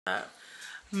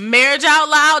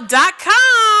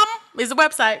MarriageOutLoud.com is the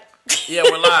website. Yeah,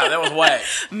 we're live. That was whack.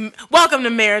 Welcome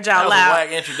to Marriage Out Loud. That was a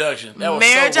whack introduction. That was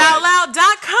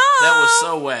MarriageOutLoud.com. That was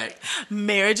so whack.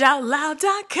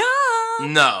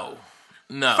 MarriageOutLoud.com. No.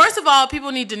 First of all,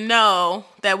 people need to know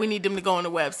that we need them to go on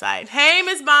the website. Hey,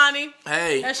 Miss Bonnie.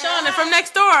 Hey. That's Shauna from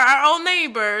next door, our old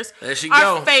neighbors. There she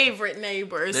our go. favorite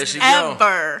neighbors there she ever.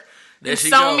 Go. There she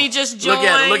Somi go. just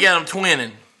joined. Look at them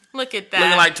twinning. Look at that.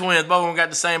 Looking like twins. Both of them got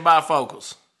the same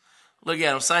bifocals. Look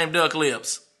at them. Same duck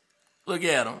lips. Look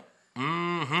at them.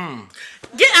 Mm-hmm.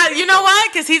 You know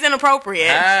what? Because he's inappropriate.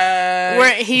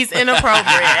 He's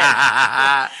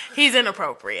inappropriate. He's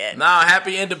inappropriate. Now,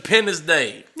 happy Independence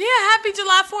Day. Yeah, happy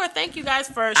July 4th. Thank you guys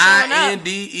for showing up.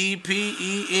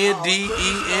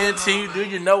 INDEPENDENT. Do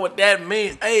you know what that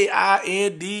means?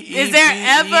 AINDEPENDENT. Is there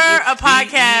ever a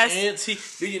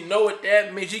podcast? Do you know what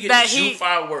that means? You get to shoot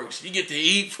fireworks. You get to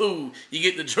eat food. You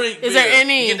get to drink beer. Is there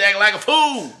any you get to act like a fool?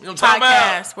 You know what I'm talking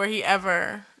about? Podcast where he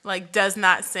ever does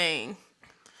not sing?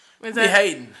 Is that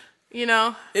hating? You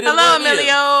know. Hello,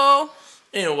 Emilio.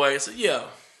 Anyway, so yeah.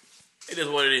 It is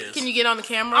what it is. Can you get on the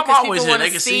camera? I'm always here.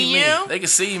 They can see me. They can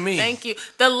see me. Thank you.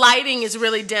 The lighting is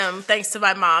really dim, thanks to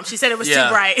my mom. She said it was too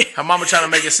bright. Her mama trying to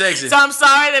make it sexy. So I'm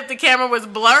sorry if the camera was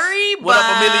blurry. What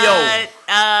up, Emilio?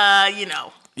 You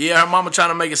know. Yeah, her mama trying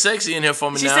to make it sexy in here for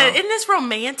me now. She said, "Isn't this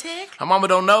romantic?" Her mama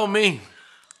don't know me.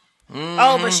 Mm-hmm.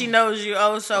 Oh, but she knows you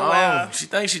so well. She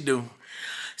thinks she do.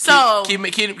 So keep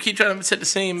trying to set the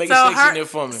scene, make it sexy in there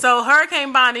for me. So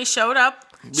Hurricane Bonnie showed up.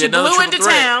 She blew into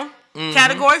town. Mm-hmm.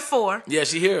 Category 4. Yeah,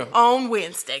 she here. On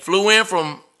Wednesday. Flew in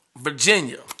from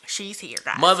Virginia. She's here,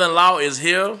 guys. Mother-in-law is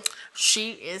here.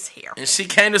 She is here. And she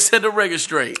came to set the record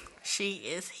straight. She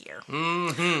is here.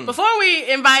 Mm-hmm. Before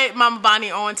we invite Mama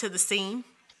Bonnie on to the scene.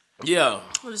 Yeah.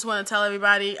 I just want to tell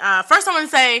everybody. First, I want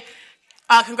to say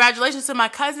congratulations to my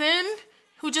cousin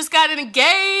who just got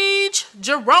engaged,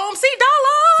 Jerome C.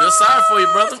 Dollar. Feel sorry for you,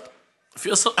 brother.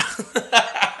 Feel so...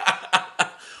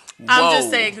 I'm just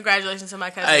saying congratulations to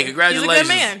my cousin. Hey,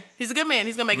 congratulations. He's a good man.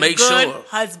 He's going to make a good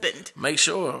husband. Make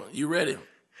sure you ready.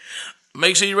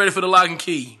 Make sure you're ready for the lock and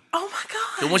key. Oh, my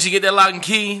God. And once you get that lock and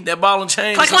key, that ball and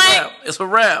chain, click, it's a wrap. It's a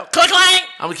wrap. Click, clank.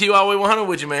 I'm going to keep you all the way 100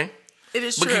 with you, man. It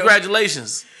is true. But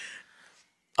congratulations.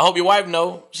 I hope your wife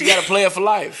know. She got a player for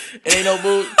life. It ain't no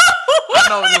boo. I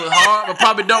know it was hard, but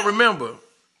probably don't remember.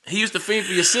 He used to fiend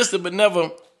for your sister, but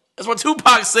never. That's what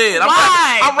Tupac said.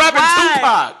 I'm rapping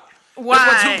Tupac. Why?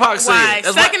 That's what Tupac said.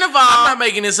 Second of all, I'm not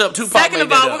making this up. Tupac Second made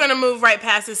of all, that we're going to move right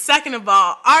past this. Second of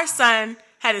all, our son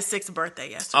had his 6th birthday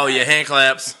yesterday. Oh, yeah, hand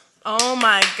claps. Oh,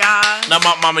 my God. Now,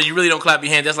 mama, you really don't clap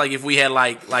your hands. That's like if we had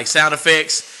like sound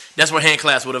effects. That's where hand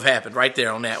claps would have happened right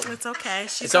there on that one. It's okay.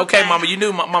 It's okay, Mama. You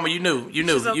knew. Mama, you knew.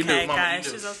 She's okay, you knew. Mama, guys.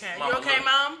 you knew. She's okay. Mama, you okay,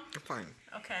 Mom? I'm fine.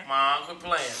 Okay. Mom, quit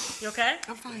playing. You okay?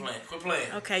 I'm fine. Quit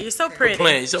playing. Okay, you're so pretty. Quit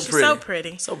playing. You're so She's pretty. so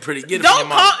pretty. So pretty. Get it Don't from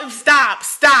your mama. call.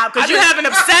 Stop. Because you have an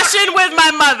obsession with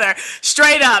my mother.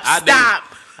 Straight up. Stop.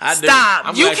 I do.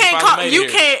 Stop. You can't call. You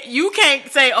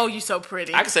can't say, "Oh, you so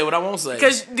pretty." I can say what I want to say.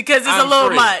 Because it's a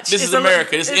little much. This is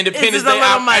America. It's Independence Day.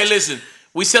 Hey, listen.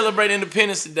 We celebrate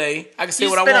Independence today. I can say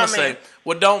what I want to say.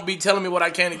 Well, don't be telling me what I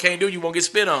can and can't do. You won't get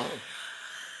spit on.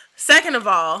 Second of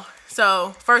all,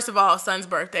 first of all, son's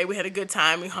birthday. We had a good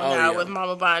time. We hung out with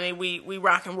Mama Bonnie. We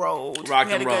rock and rolled. We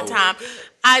had a good time.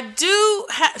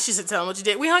 She said, "Tell them what you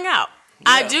did." We hung out.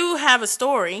 Yeah. I do have a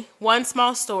story, one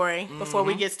small story, before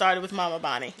we get started with Mama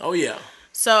Bonnie. Oh yeah.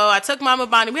 So I took Mama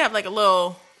Bonnie. We have like a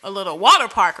little water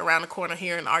park around the corner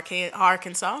here in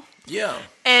Arkansas. Yeah.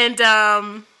 And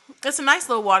it's a nice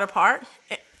little water park.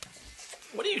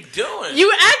 What are you doing?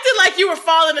 You acted like you were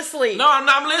falling asleep. No,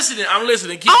 I'm listening.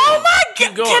 Keep going. Oh my God.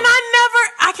 Keep going.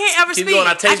 I can't ever Keep speak. going.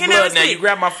 I taste blood now. You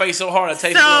grabbed my face so hard I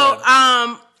taste blood.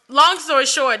 So, long story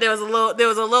short, there was a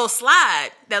little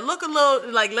slide that looked a little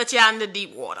like let you out into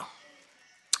deep water.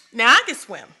 Now I can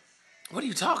swim. What are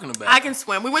you talking about? I can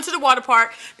swim. We went to the water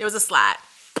park. There was a slide.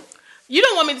 You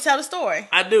don't want me to tell the story.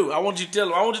 I do. I want you to tell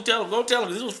them. Go tell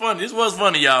them. This was funny. This was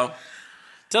funny, y'all.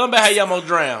 Tell them about how you almost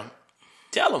drowned.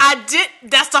 Tell them. I did.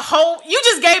 That's the whole. You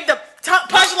just gave the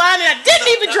punchline and I didn't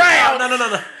even drown. No.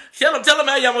 Tell them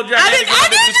how you almost drowned. I did.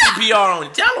 CPR on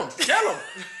you. Tell them.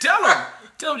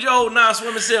 Tell them your old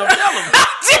non-swimming self. Tell them.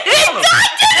 Tell them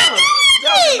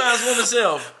your non-swimming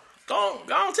self. Go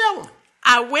on, tell them.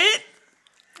 I went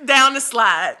down the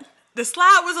slide. The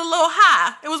slide was a little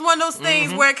high. It was one of those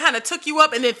things where it kind of took you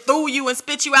up and then threw you and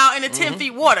spit you out into 10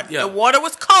 feet water. Yeah. The water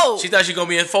was cold. She thought she was going to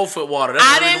be in 4-foot water. That's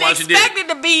I didn't expect it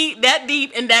to be that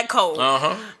deep and that cold.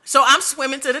 So I'm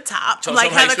swimming to the top. So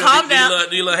like, Heather, calm down.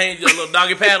 Do your little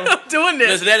doggy paddle? I'm doing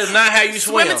this. Listen, that is not how you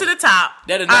swim. Swimming to the top.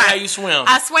 That is not how you swim.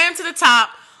 I swam to the top.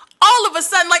 All of a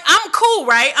sudden, like, I'm cool,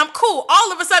 right? I'm cool.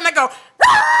 All of a sudden, I go,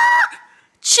 Rah!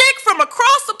 Chick from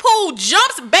across the pool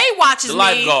jumps, Baywatches the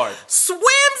lifeguard.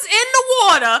 swims in the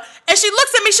water, and she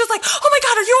looks at me. She's like, oh my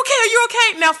God, are you okay? Are you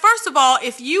okay? Now, first of all,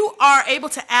 if you are able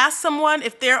to ask someone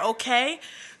if they're okay,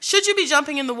 should you be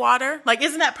jumping in the water? Like,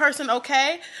 isn't that person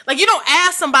okay? Like, you don't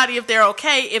ask somebody if they're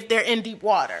okay if they're in deep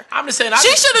water. I'm just saying.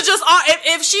 She should have just,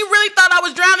 if she really thought I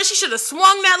was drowning, she should have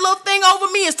swung that little thing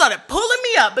over me and started pulling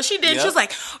me up. But she didn't. Yep. She was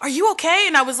like, are you okay?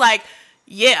 And I was like,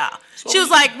 yeah. She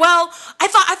was like, well, I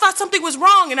thought something was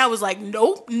wrong. And I was like,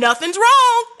 nope, nothing's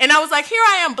wrong. And I was like, here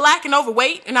I am, black and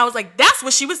overweight. And I was like, that's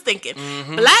what she was thinking.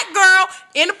 Mm-hmm. Black girl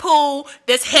in a pool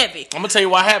that's heavy. I'm going to tell you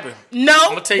what happened.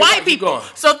 No, white people.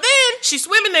 So then she's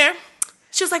swimming there.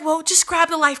 She was like, well, just grab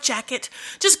the life jacket.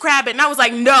 Just grab it. And I was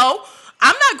like, no,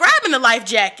 I'm not grabbing the life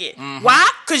jacket. Mm-hmm. Why?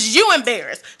 Because you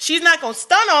embarrassed. She's not going to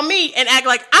stun on me and act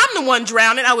like I'm the one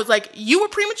drowning. I was like, you were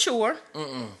premature.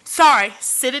 Sorry,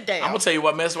 sit it down. I'm going to tell you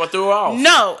what threw her off.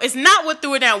 No, it's not what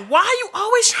threw her down. Why are you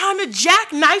always trying to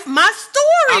jackknife my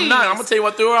story? I'm not. I'm going to tell you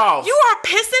what threw her off. You are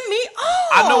pissing me off.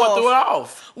 I know what threw her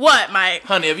off. What, Mike?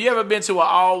 Honey, have you ever been to an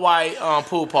all-white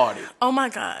pool party? Oh, my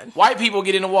God. White people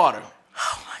get in the water.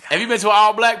 Oh, my God. Have you been to an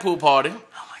all-black pool party?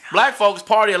 Black folks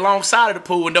party alongside of the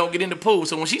pool and don't get in the pool.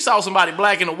 So when she saw somebody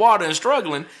black in the water and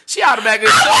struggling, she automatically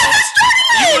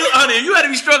honey, you had to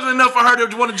be struggling enough for her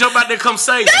to want to jump out there and come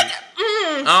save you.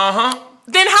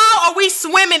 Then how are we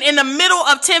swimming in the middle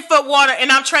of 10-foot water and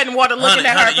I'm treading water looking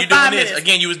at her for 5 minutes?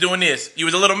 Again, you was doing this. You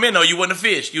was a little minnow. You wasn't a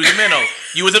fish. You was a minnow.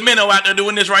 You was a minnow out there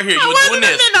doing this right here. You was doing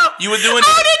this. You was doing this.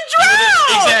 I didn't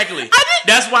drown. Exactly.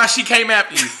 That's why she came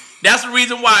after you. That's the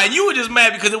reason why. And you were just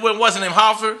mad because it wasn't him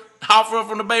Hoffer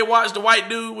from the Baywatch, the white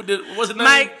dude with the, what's his name?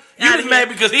 Mike, you was mad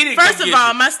because he didn't First of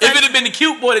all, my If it had been the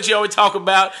cute boy that you always talk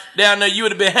about down there, you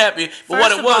would have been happy. But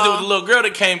what it was a little girl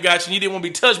that came, got you, and you didn't want to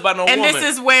be touched by no woman. And this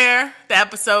is where the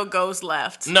episode goes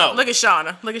left. No. Look at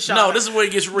Shauna. No, this is where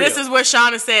it gets real. This is where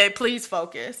Shauna said, please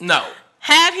focus. No.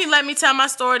 Had he let me tell my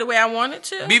story the way I wanted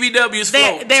to, BBW's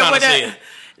float, Shauna said.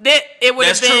 It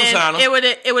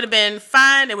would have been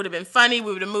fine. It would have been funny.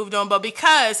 We would have moved on. But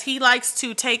because he likes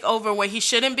to take over where he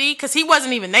shouldn't be, because he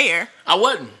wasn't even there. I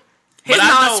wasn't. But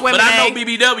I know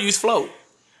BBW's float.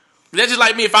 That's just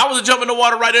like me. If I was to jump in the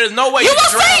water right there, there's no way you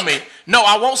can drown me. No,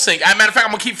 I won't sink. As a matter of fact,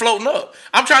 I'm going to keep floating up.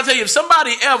 I'm trying to tell you, if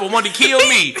somebody ever wanted to kill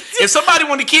me,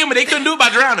 they couldn't do it by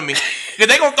drowning me. Because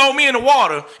they're going to throw me in the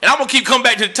water, and I'm going to keep coming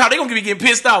back to the top. They're going to be getting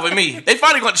pissed off at me. They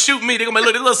finally going to shoot me. They're going to be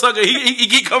like, look, this little sucker, he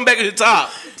keep coming back to the top.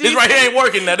 This right here ain't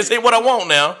working now. This ain't what I want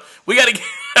now. We got to get...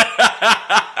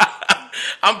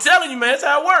 I'm telling you, man, that's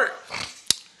how it works.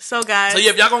 So, guys. So,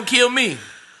 yeah, if y'all going to kill me,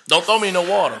 don't throw me in the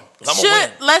water.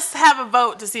 Let's have a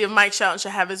vote to see if Mike Shelton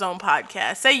should have his own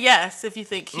podcast. Say yes if you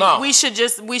think we should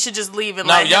just leave and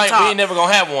let him talk. We ain't never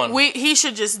gonna have one. He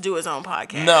should just do his own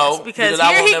podcast. No, because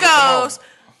here he goes.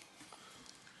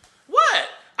 What?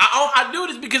 I do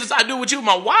this because I do it with you,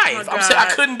 my wife. I'm saying I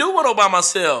couldn't do it all by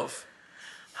myself.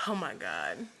 Oh my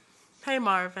God. Hey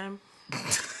Marvin.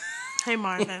 Hey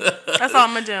Marvin. That's all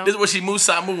I'm gonna do. This is what she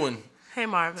mooing. Hey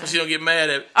Marvin. So she don't get mad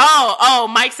at. Oh,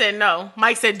 Mike said no.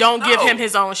 Mike said don't give him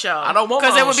his own show. I don't want my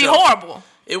own show. Because it would be horrible.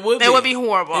 It would be. It would be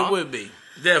horrible. It would be.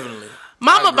 Definitely.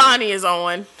 Mama Bonnie is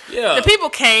on. Yeah. The people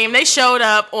came. They showed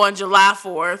up on July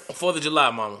 4th. 4th of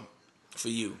July, Mama. For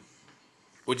you.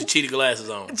 With your cheetah glasses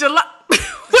on. July. Wait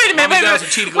a minute. Wait.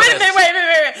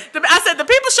 I said the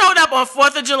people showed up on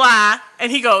 4th of July.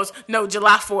 And he goes, no,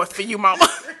 July 4th for you, Mama.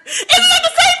 Isn't that the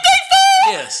same thing,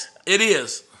 fool? Yes, it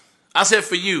is. I said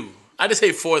for you. I didn't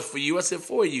say 4th for you. I said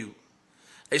for you.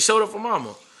 They showed up for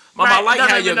Mama. Mama, right. I like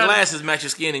how your glasses match your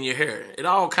skin and your hair. It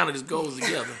all kind of just goes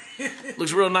together.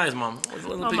 Looks real nice, Mama.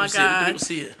 Let my God. People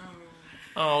see it.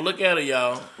 Oh, look at her,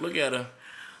 y'all. Look at her.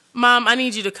 Mom, I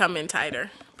need you to come in tighter.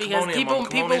 Because people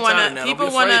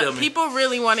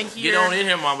really want to hear Get on in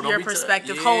here, Mama. Your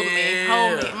perspective. Hold me,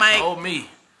 Mike. Hold me.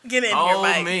 Get in here,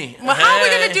 Mike. Me. Well, how are we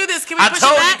going to do this? Can we push it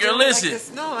back? I told you, girl,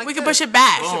 listen. Like we can push it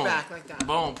back. Boom. Push it back like that.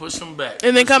 Boom, push them back.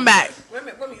 And then come back. Wait a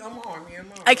minute. I'm on you.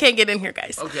 I can't get in here,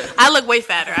 guys. Okay. I look way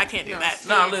fatter. I can't do that.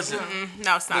 No, listen.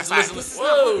 No, it's not. Listen.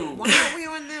 Whoa. Why are we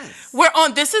on this? We're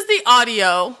on. This is the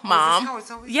audio, Mom. Is this how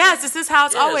it's always yes, been? this is how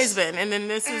it's always been. And then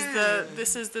this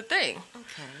is the thing.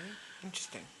 Okay.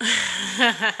 Interesting.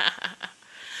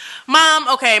 Mom,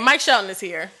 okay, Mike Shelton is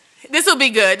here. This will be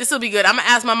good. I'm going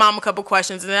to ask my mom a couple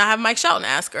questions, and then I have Mike Shelton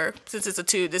ask her, since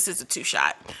this is a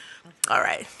two-shot. Okay. All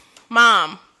right.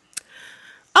 Mom.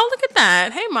 Oh, look at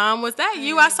that. Hey, Mom, was that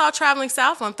you I saw traveling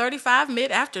south on 35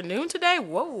 mid-afternoon today?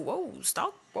 Whoa,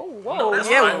 stop Whoa, No, that's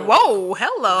yeah, right. whoa,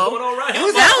 hello. Going on right.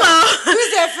 Who's Hello. that from?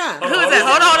 Who's that from? Who's that?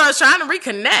 Hold on, I was trying to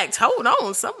reconnect. Hold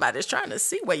on, somebody's trying to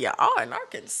see where you are in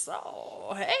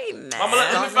Arkansas. Hey, man. Mama,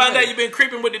 let me find out you've been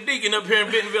creeping with the deacon up here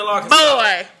in Bentonville, Arkansas.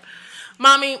 Boy.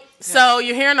 Mommy, so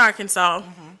you're here in Arkansas.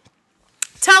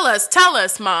 Tell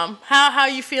us, Mom, how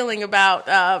you feeling about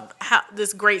how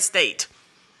this great state?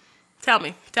 Tell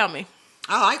me.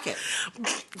 I like it.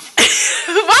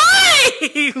 Why?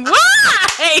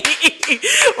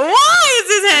 Why is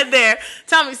his head there?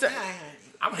 Tell me, sir.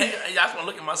 I just want to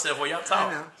look at myself while y'all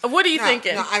talk. What are you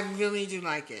thinking? No, I really do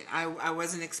like it. I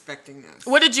wasn't expecting this.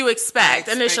 What did you expect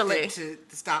I initially? expected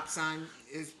the stop sign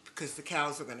is because the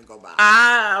cows are going to go by.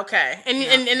 Ah, okay.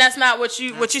 And that's not what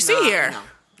you see here. No.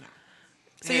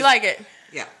 So you like it?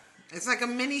 Yeah. It's like a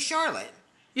mini Charlotte.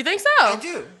 You think so? I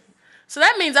do. So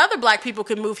that means other black people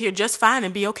can move here just fine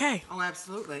and be okay. Oh,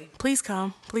 absolutely. Please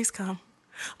come.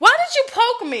 Why did you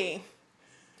poke me?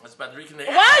 I was about to reconnect.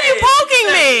 Why are you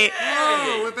poking me?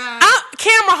 Oh, we're back.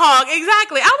 Camera hog,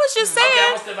 exactly. I was just saying. Okay,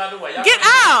 I'm gonna step out the way. Y'all Get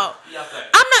out.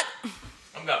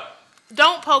 I'm going.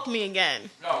 Don't poke me again.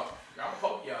 No, y'all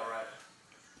poke y'all right.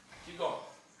 Keep going.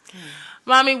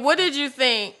 Mommy, what did you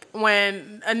think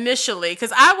when initially,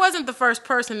 because I wasn't the first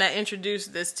person that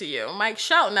introduced this to you. Mike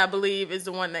Shelton, I believe, is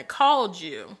the one that called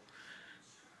you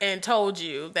and told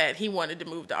you that he wanted to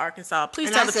move to Arkansas. Please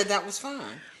and tell I the said that was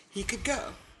fine. He could go.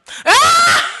 That's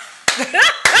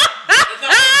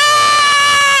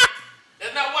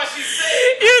not what she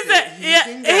said. You said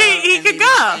he could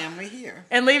go Family here.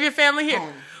 and leave your family here.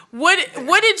 Home. What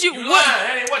did you? You lying. What?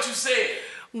 That ain't what you said.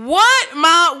 What,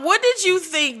 Mom? What did you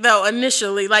think though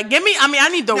initially? Like, give me. I mean, I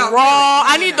need the No, raw.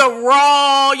 really. I need the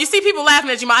raw. You see people laughing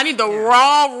at you, Mom. I need the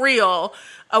raw reel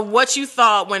of what you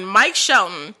thought when Mike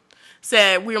Shelton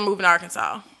said we were moving to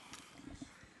Arkansas.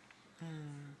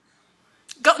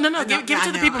 Go. No. Give it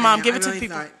to the people, Mom. Give it to the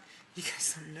people. You got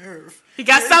some nerve. He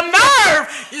got some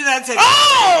nerve. You're not taking.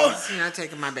 Oh! My babies. You're not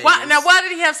taking my baby. Why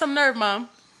did he have some nerve, Mom?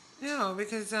 No,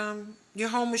 because your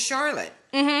home was Charlotte.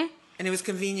 Mm-hmm. And it was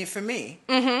convenient for me.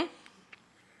 Mm-hmm.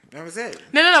 That was it.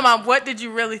 No, Mom. What did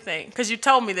you really think? Because you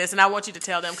told me this, and I want you to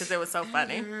tell them because it was so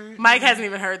funny. Mike hasn't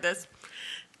even heard this.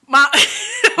 Mom, why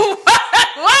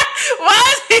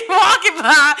is he walking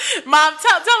by? Mom,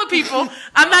 tell the people.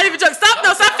 I'm not even joking. Stop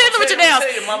fiddling with your nails.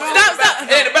 Stop.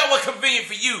 It ain't about what's convenient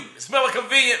for you. It's about what's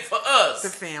convenient for us. The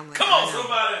family. Come on,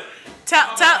 somebody.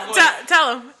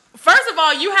 Tell him. First of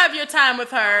all, you have your time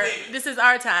with her. This is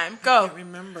our time. Go. I can't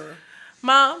remember.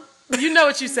 Mom, you know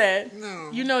what you said. No.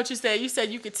 You know what you said. You said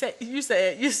you could take. You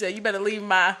said you better leave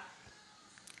my.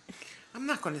 I'm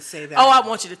not going to say that. Oh, I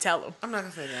want you to tell him. I'm not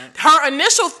going to say that. Her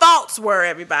initial thoughts were,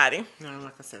 everybody. No, I'm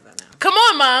not going to say that now. Come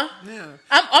on, Mom. No.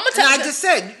 I'm gonna tell you. I just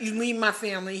said you leave my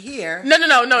family here. No.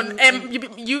 And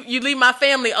you leave my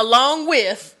family along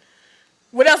with.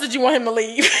 What else did you want him to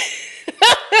leave?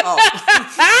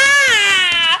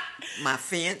 My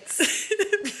fence.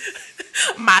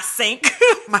 My sink.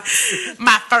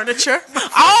 My furniture.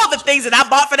 All the things that I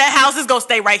bought for that house is going to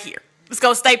stay right here. It's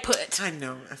going to stay put. I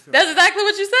know. That's exactly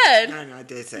what you said. I know. I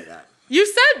did say that. You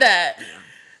said that. Yeah.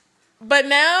 But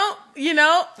now, Mike.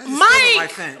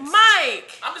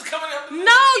 I'm just coming up.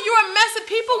 No, you're a mess of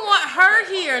people want her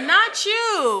here, not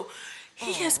you.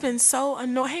 He has been so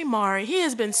annoying. Hey, Mari, he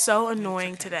has been so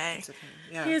annoying today. It's okay.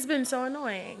 Yeah. He has been so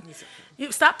annoying. Okay.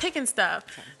 You stop picking stuff.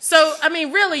 Okay. So, I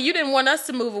mean, really, you didn't want us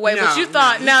to move away, but you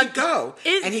thought he now could go,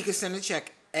 and he could send a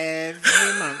check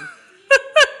every month.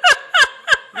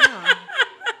 Yeah.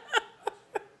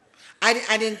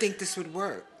 I didn't think this would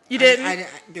work. You didn't?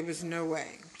 There was no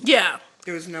way. Yeah.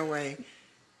 There was no way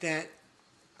that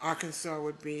Arkansas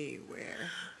would be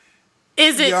where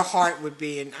your heart would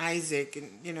be, and Isaac,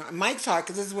 and Mike's heart,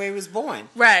 because this is where he was born.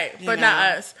 Right, but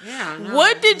not us. Yeah. No.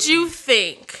 What did you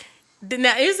think?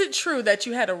 Now, is it true that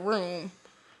you had a room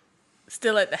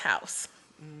still at the house?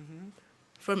 Mm-hmm.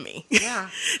 For me. Yeah.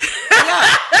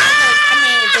 I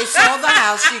mean, if they sold the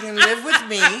house, she can live with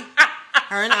me,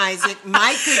 her and Isaac.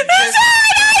 Mike could just...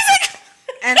 Isaac!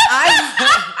 And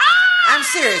I'm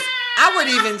serious. I would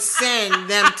even send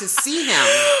them to see him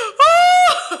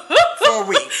for a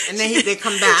week, and then they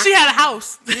come back. She had a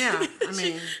house. Yeah, I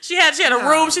mean, she had a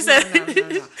room. She said,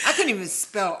 no. I couldn't even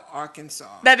spell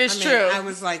Arkansas. That is true. I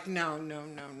was like, no,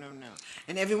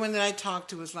 and everyone that I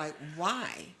talked to was like, why?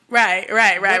 Right.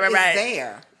 What is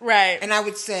there? Right. And I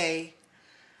would say,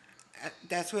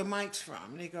 that's where Mike's from.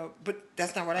 And they go, but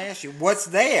that's not what I asked you. What's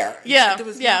there? Yeah. There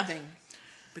was nothing.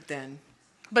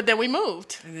 But then we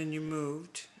moved. And then you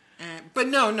moved. But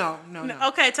no.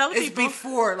 Okay, tell the it's people.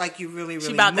 Before, like, you really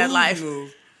she about moved, that life.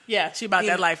 Moved. Yeah, she about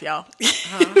that life, y'all.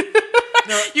 No,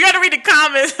 You got to read the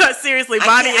comments. Seriously,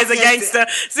 Bonnie is a gangster.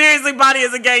 Seriously, Bonnie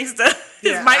is a gangster.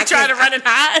 Is Mike trying to run and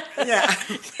hide? Yeah.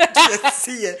 Just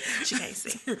see it. She can't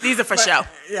see. These are for show.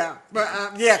 Yeah.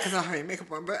 But, because I have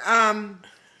makeup on. But,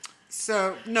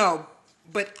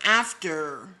 but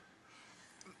after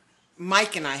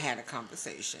Mike and I had a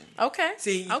conversation. Okay.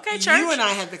 See, church. You and I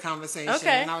had the conversation.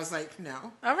 Okay. And I was like,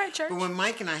 no. All right, church. But when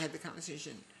Mike and I had the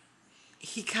conversation,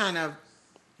 he kind of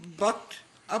bucked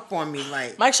up on me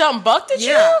like. Mike Shelton bucked at you?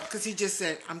 Yeah, because he just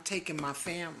said, I'm taking my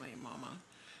family, Mama.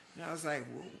 And I was like,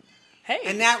 whoa. Hey.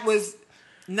 And that was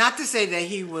not to say that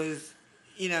he was,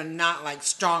 not like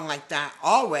strong like that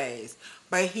always,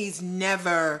 but he's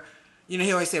never,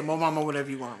 he always said, well, Mama, whatever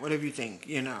you want, whatever you think,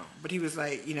 But he was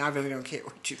like, I really don't care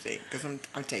what you think because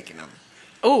I'm taking them.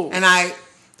 Oh. And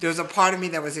there was a part of me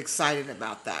that was excited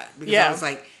about that because I was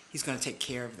like, he's going to take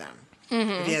care of them.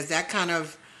 Mm-hmm. If he has that kind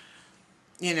of,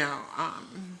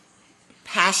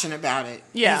 passion about it,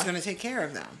 he's going to take care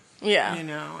of them. Yeah.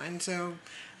 And so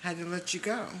I had to let you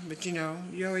go. But,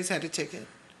 you always had a ticket.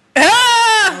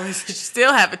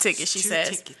 Still have a ticket, she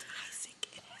says. Tickets.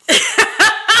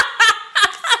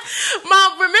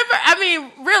 Mom, remember,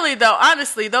 really though,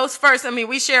 honestly, those first,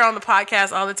 we share on the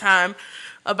podcast all the time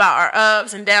about our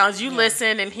ups and downs. You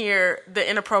listen and hear the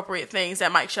inappropriate things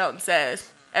that Mike Shelton says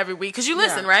every week. Because you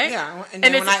listen, right? Yeah. And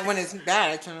then when it's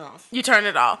bad, I turn it off. You turn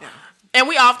it off. Yeah. And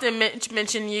we often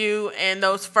mention you in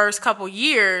those first couple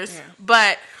years,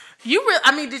 but you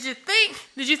really, did you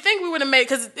think we would have made,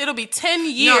 because it'll be 10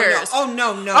 years.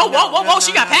 No. Oh, whoa,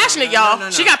 she got passionate, y'all. No.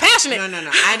 She got passionate. No.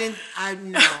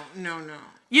 No.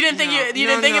 You didn't think you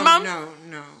didn't think it, Mom? No.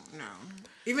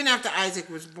 Even after Isaac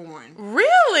was born.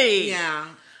 Really? Yeah.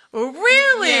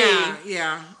 Really?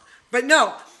 Yeah. But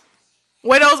no.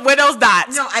 Where those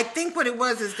dots? No, I think what it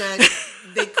was is that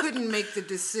they couldn't make the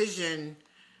decision.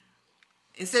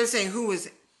 Instead of saying who was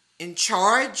in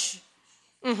charge,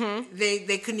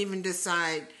 they couldn't even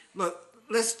decide, look,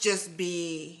 let's just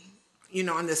be,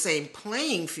 on the same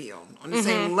playing field, on the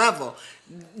same level.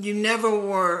 You never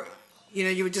were,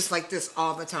 you were just like this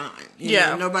all the time. You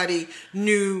know, nobody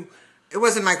knew, it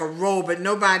wasn't like a role, but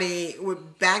nobody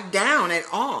would back down at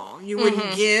all. You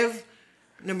wouldn't give,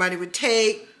 nobody would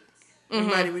take,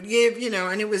 nobody would give,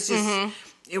 and it was just,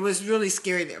 it was really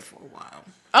scary there for a while.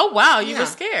 Oh, wow. You were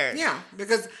scared. Yeah,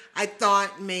 because I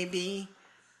thought maybe,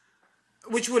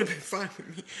 which would have been fine with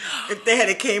me, if they had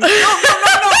came. No.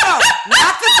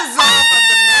 Not the dissolve of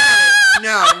the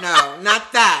marriage. No,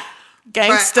 not that.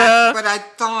 Gangsta. But I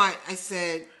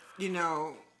said,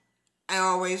 I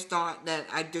always thought that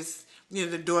I just,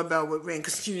 the doorbell would ring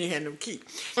because you didn't have no key.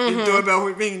 The doorbell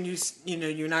would ring and you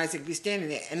and Isaac would be standing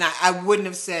there. And I wouldn't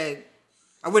have said,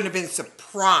 I wouldn't have been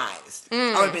surprised.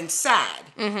 I would have been sad,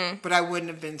 but I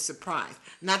wouldn't have been surprised.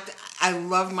 Not that, I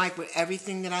love Mike with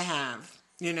everything that I have,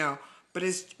 but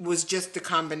it was just the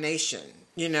combination,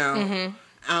 It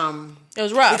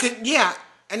was rough.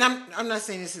 And I'm not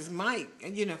saying this is Mike,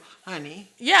 honey.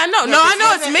 Yeah, no, I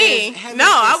know it's me. It's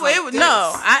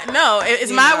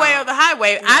my way or the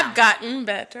highway. Yeah. I've gotten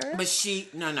better. But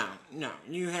no.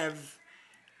 You have.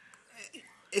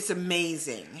 It's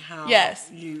amazing how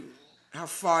how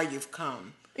far you've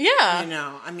come. Yeah.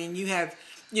 You have,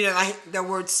 like the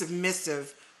word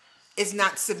submissive. It's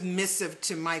not submissive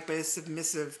to Mike, but it's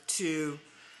submissive to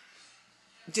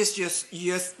just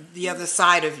the other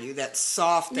side of you. That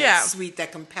soft, that sweet,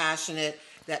 that compassionate,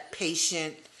 that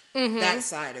patient, that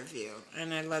side of you.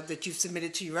 And I love that you've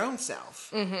submitted to your own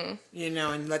self, and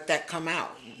let that come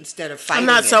out instead of fighting. I'm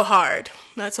not so hard.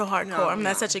 Not so hardcore. I'm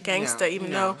not such a gangster,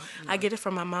 even though I get it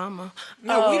from my mama.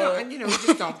 No, we don't. We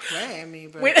just don't play.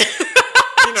 But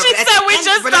she said we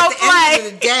just don't play. At the end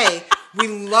of the day, we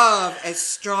love as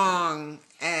strong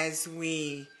as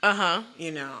we. I'm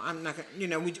not.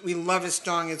 We love as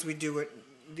strong as we do it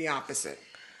the opposite.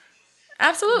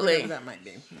 Absolutely. Whatever that might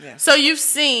be. Yeah. So you've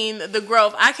seen the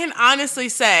growth. I can honestly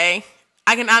say,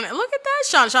 look at that,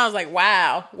 Sean. Sean's like,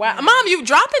 wow. Yeah. Mom, you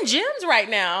dropping gems right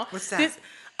now. What's that?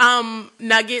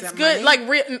 Nuggets, good, like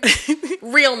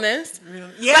realness.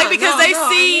 Yeah, like because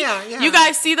you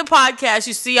guys see the podcast,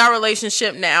 you see our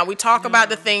relationship now. We talk about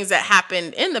the things that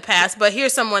happened in the past, but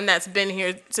here's someone that's been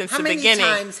here since the beginning.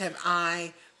 How many times have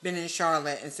I been in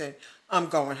Charlotte and said, I'm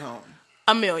going home?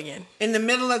 A million. In the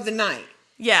middle of the night.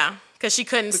 Yeah, because she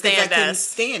couldn't stand us. I couldn't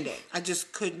stand it. I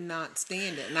just could not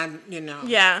stand it. And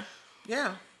Yeah.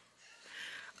 Yeah.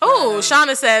 Oh,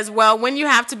 Shauna says, well, when you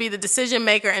have to be the decision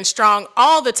maker and strong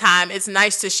all the time, it's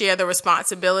nice to share the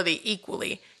responsibility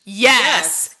equally.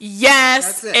 Yes,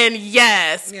 and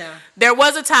yes. Yeah. There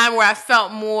was a time where I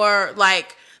felt more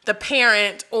like the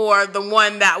parent or the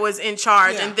one that was in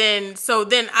charge, and then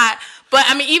But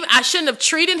I mean, even I shouldn't have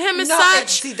treated him as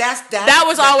such. See, that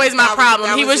was always my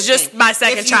problem. He was just my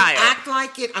second child. If you act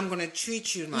like it, I'm going to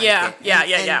treat you like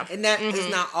it. And that is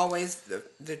not always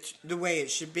the way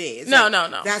it should be. No.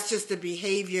 That's just the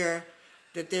behavior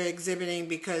that they're exhibiting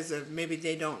because of maybe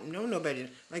they don't know no better.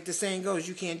 Like the saying goes,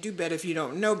 you can't do better if you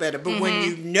don't know better. But when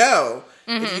you know,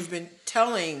 if you've been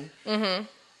telling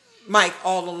Mike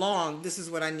all along, this is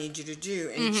what I need you to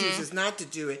do, and he chooses not to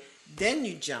do it, then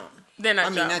you jump.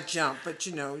 Not jump, but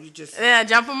you just... Then I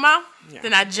jump him, Mom? Yeah.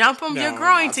 Then I jump him. You're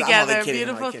growing together.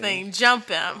 Beautiful thing. Jump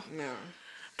him. No.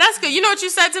 That's good. You know what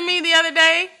you said to me the other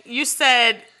day?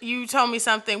 You told me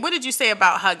something. What did you say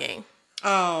about hugging?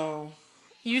 Oh.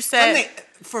 You said...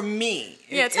 for me.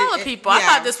 Yeah, tell the people. I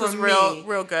thought this was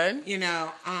real good.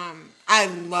 I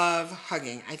love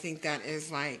hugging. I think that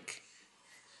is like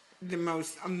the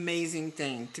most amazing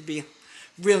thing, to be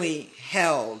really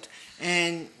held.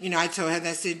 And, I told her,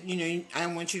 I said, I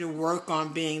want you to work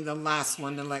on being the last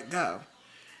one to let go.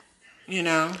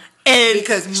 And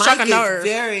because Mike is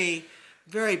very,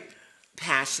 very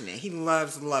passionate. He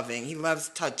loves loving. He loves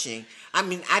touching. I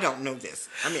mean, I don't know this.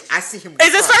 I mean, I see him.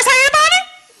 Is this firsthand,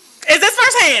 Bonnie? Is this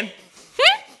firsthand?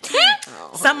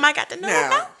 Something I got to know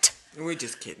about? We're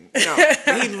just kidding. No,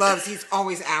 he's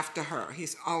always after her.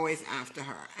 He's always after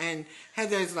her. And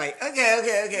Heather's like,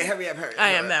 okay, hurry up.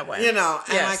 I am that way. And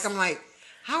I'm like,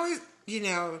 how is,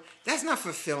 that's not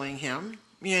fulfilling him,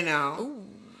 Ooh.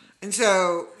 And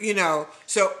so,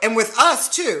 and with us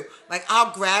too, like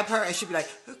I'll grab her and she'll be like,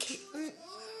 okay,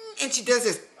 and she does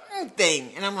this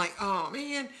thing, and I'm like, oh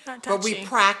man, but we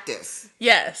practice.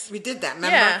 Yes, we did that.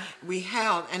 Remember, we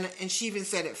held, and she even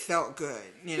said it felt good.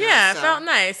 It felt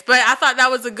nice. But I thought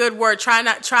that was a good word. Try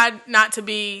not to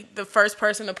be the first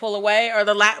person to pull away, or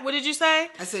what did you say?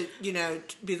 I said,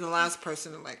 be the last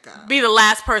person to let go. Be the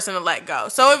last person to let go.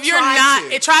 So if you're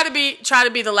try to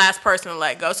be the last person to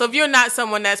let go. So if you're not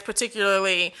someone that's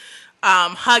particularly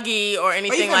huggy or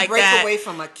anything like that, break away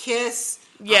from a kiss.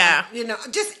 Yeah.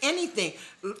 Just anything.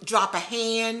 Drop a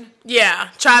hand. Yeah.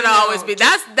 Try to always be.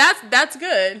 That's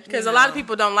good. Because a lot of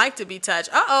people don't like to be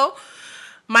touched.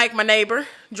 Mike, my neighbor,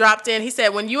 dropped in. He said,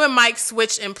 when you and Mike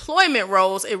switched employment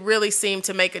roles, it really seemed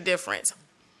to make a difference.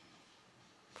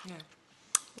 Yeah.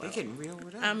 They're getting real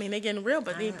with us. I mean, they're getting real,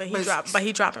 but he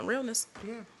dropping realness.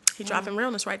 Yeah. He dropping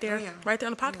realness right there. Right there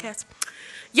on the podcast.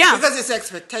 Yeah. Because it's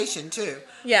expectation too.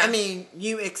 Yeah. I mean,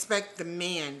 you expect the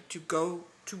man to go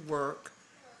to work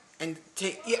and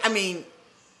take,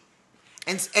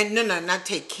 not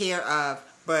take care of,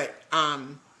 but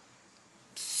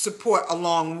support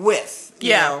along with,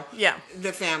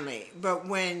 the family. But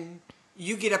when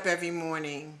you get up every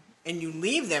morning and you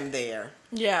leave them there,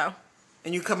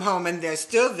 and you come home and they're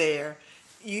still there,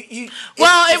 it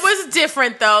was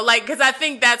different though, because I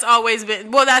think that's always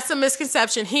been, that's a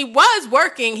misconception. He was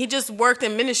working, he just worked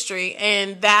in ministry,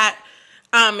 and that.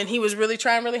 And he was really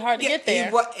trying really hard to get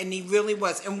there. He really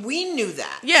was. And we knew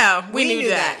that. Yeah, we knew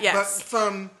that. Yes. But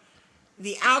from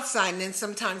the outside, and then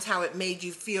sometimes how it made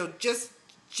you feel just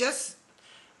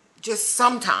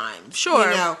sometimes.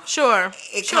 Sure. Sure.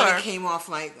 It kind of came off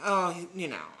like,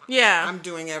 yeah, I'm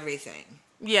doing everything.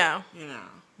 Yeah.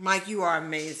 Mike, you are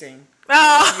amazing.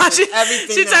 Oh, she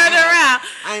turned around.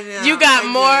 I know. You got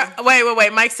more.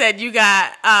 Wait. Mike said you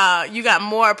got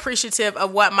more appreciative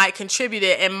of what Mike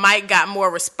contributed, and Mike got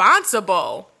more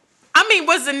responsible. I mean,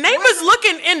 was the neighbors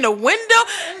looking in the window?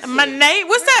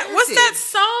 What's that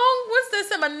song? What's this?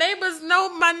 My neighbors know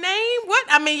my name. What?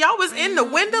 I mean, y'all was in the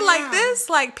window like this,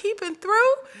 like peeping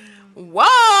through.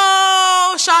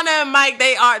 Whoa, Shauna and Mike,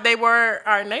 they were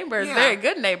our neighbors, very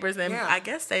good neighbors, and I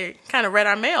guess they kind of read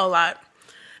our mail a lot.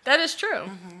 That is true.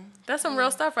 Mm-hmm. That's some real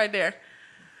stuff right there.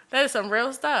 That is some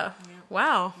real stuff. Yeah.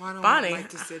 Wow, Bonnie, like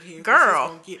to sit here,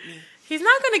 girl. He's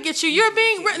not going to get you. You're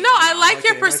being no. I like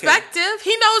your perspective.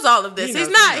 Okay. He knows all of this.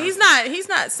 He's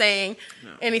not saying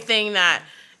anything that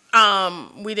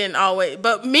we didn't always.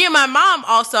 But me and my mom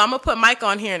also. I'm gonna put Mike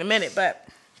on here in a minute, but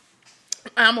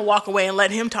I'm gonna walk away and let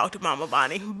him talk to Mama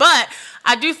Bonnie. But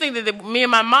I do think that me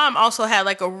and my mom also had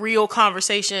like a real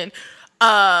conversation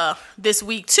this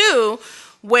week too.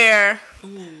 Where,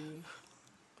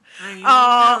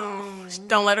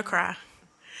 don't let her cry.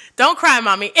 Don't cry,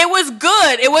 mommy. It was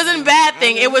good. It wasn't a bad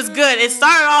thing. It was good. It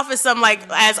started off as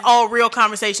as all real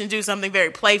conversations do, something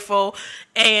very playful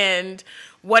and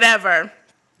whatever.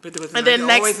 But there was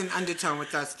always an undertone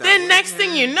with us, though. Then next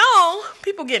thing you know,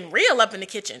 people getting real up in the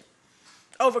kitchen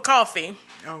over coffee.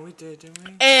 Oh, we did, didn't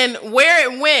we? And where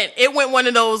it went one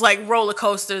of those like roller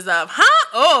coasters of, huh?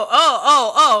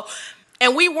 Oh.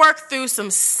 And we worked through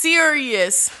some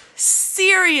serious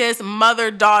serious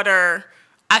mother-daughter,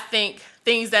 I think,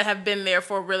 things that have been there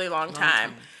for a really long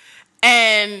time.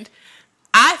 And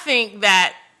I think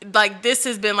that, like, this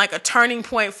has been, like, a turning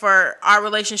point for our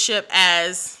relationship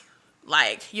as,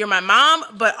 like, you're my mom,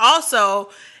 but also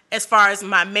as far as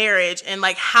my marriage and,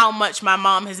 like, how much my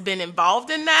mom has been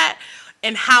involved in that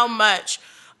and how much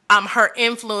her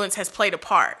influence has played a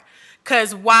part.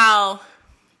 Because while...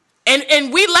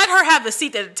 And we let her have the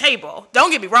seat at the table. Don't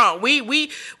get me wrong.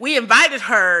 We invited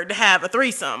her to have a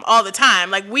threesome all the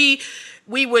time. Like, we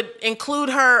would include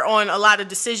her on a lot of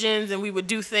decisions, and we would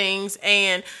do things.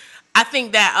 And I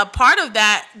think that a part of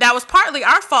that was partly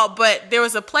our fault, but there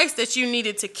was a place that you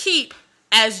needed to keep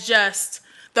as just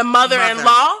the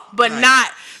mother-in-law, but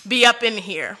not be up in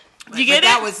here. You get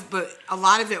it? But a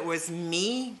lot of it was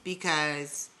me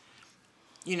because,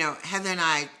 you know, Heather and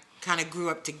I kind of grew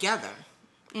up together.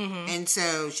 Mm-hmm. And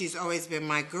so she's always been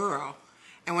my girl.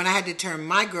 And when I had to turn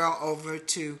my girl over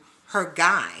to her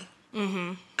guy,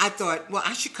 I thought, well,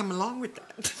 I should come along with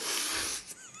that.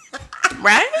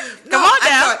 Right? Come on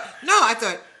now. I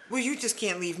thought, well, you just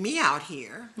can't leave me out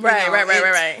here.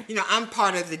 Right. You know, I'm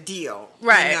part of the deal.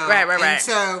 Right. And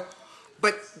so,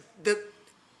 but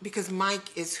because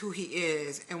Mike is who he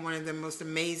is and one of the most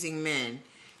amazing men,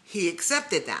 he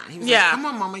accepted that. He was like, come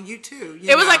on, mama, you too.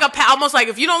 It was like almost like,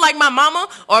 if you don't like my mama,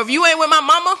 or if you ain't with my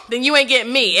mama, then you ain't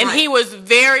getting me. And he was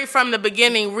very, from the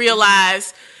beginning,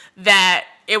 realized that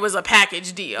it was a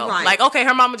package deal. Right. Like, okay,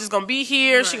 her mama just going to be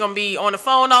here. Right. She going to be on the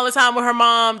phone all the time with her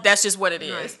mom. That's just what it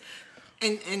is.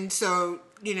 Right. And so,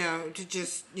 you know, to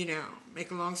just, you know,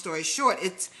 make a long story short,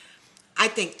 I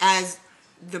think as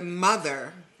the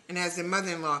mother and as the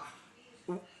mother-in-law,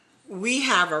 we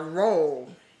have a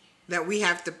role that we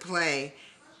have to play,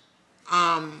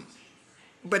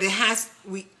 but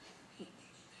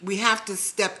we have to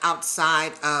step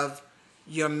outside of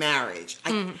your marriage.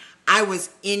 I was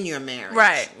in your marriage,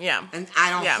 right? Yeah, and I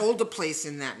don't hold a place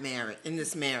in that marriage. In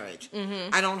this marriage,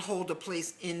 I don't hold a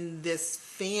place in this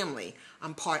family.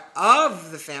 I'm part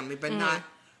of the family, but not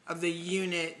of the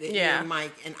unit that you and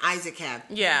Mike and Isaac have.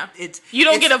 Yeah, you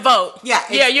don't get a vote.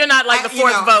 Yeah, you're not like the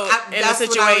fourth vote in the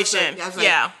situation.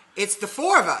 It's the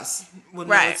four of us. Well,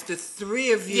 no, it's the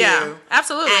three of you. Yeah,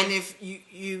 absolutely. And if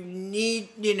you need,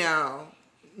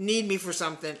 need me for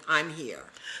something, I'm here.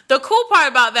 The cool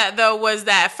part about that, though, was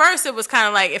that at first it was kind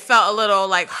of like, it felt a little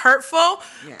like hurtful.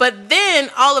 Yeah. But then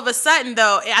all of a sudden,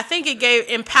 though, I think it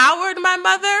empowered my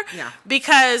mother. Yeah.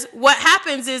 Because what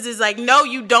happens is like, no,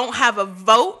 you don't have a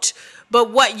vote. But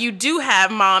what you do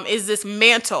have, Mom, is this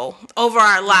mantle over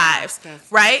our lives,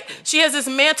 right? She has this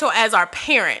mantle as our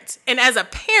parent. And as a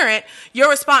parent, your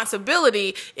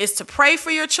responsibility is to pray for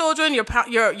your children.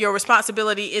 Your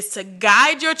responsibility is to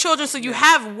guide your children, so you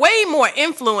have way more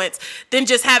influence than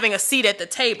just having a seat at the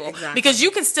table. Exactly. Because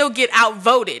you can still get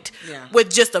outvoted with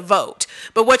just a vote.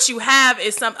 But what you have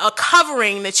is a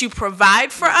covering that you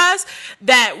provide for us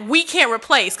that we can't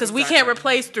replace, because we can't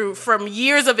replace from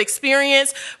years of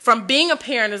experience, from being a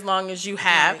parent as long as you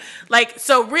have. Right. Like,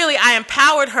 so really I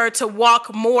empowered her to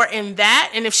walk more in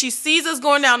that. And if she sees us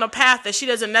going down a path that she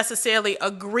doesn't necessarily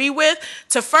agree with,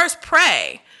 to first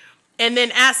pray and then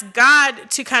ask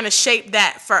God to kind of shape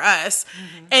that for us.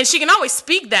 Mm-hmm. And she can always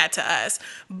speak that to us,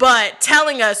 but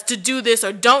telling us to do this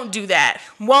or don't do that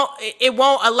won't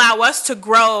allow us to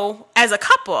grow as a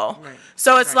couple. Right.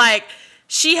 So it's like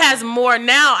she has more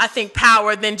now, I think,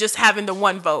 power than just having the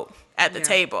one vote at the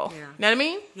table. Yeah. You know what I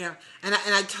mean? Yeah. And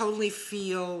I totally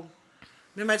feel,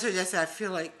 remember I told you, I said I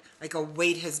feel like a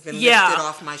weight has been lifted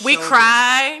off my shoulders.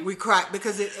 We cried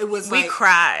because it was we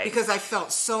cried because I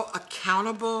felt so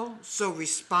accountable, so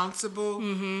responsible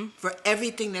for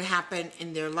everything that happened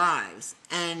in their lives.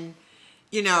 And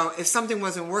if something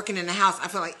wasn't working in the house, I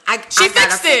felt like I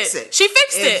gotta fix it. She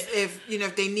fixed it.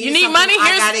 If they need money,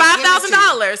 here's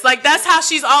 $5,000. Like, that's how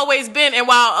she's always been. And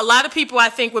while a lot of people, I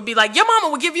think, would be like, your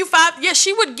mama would give you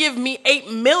she would give me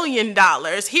 $8 million.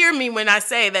 Hear me when I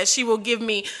say that she will give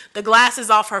me the glasses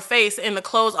off her face and the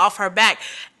clothes off her back,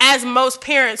 as most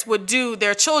parents would do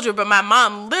their children. But my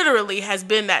mom literally has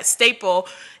been that staple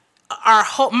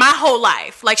my whole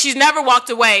life. Like, she's never walked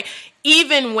away,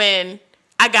 even when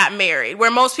I got married, where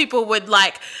most people would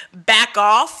like back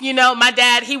off. My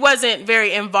dad, he wasn't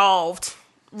very involved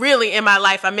really in my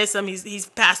life. I miss him. He's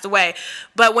passed away.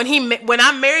 But when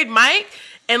I married Mike,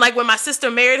 and like when my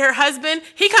sister married her husband,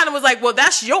 he kind of was like, well,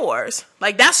 that's yours.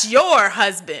 Like, that's your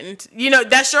husband.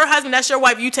 That's your husband. That's your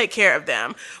wife. You take care of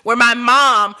them. Where my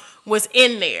mom was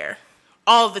in there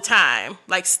all the time,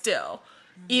 like still,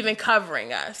 even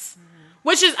covering us.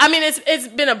 Which is, I mean, it's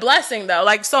been a blessing though.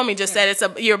 Like Somi just said,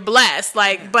 you're blessed.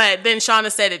 Like, but then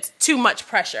Shauna said it's too much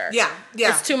pressure. Yeah.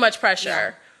 It's too much pressure.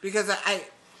 Yeah. Because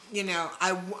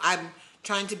I'm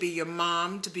trying to be your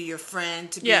mom, to be your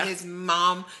friend, to be his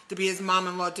mom, to be his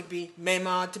mom-in-law, to be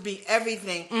Mama, to be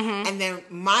everything. And then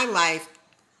my life,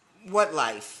 what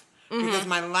life? Because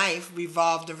my life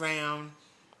revolved around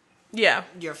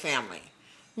your family.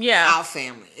 Yeah. Our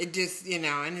family. It just,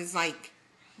 and it's like,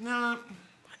 no.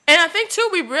 And I think, too,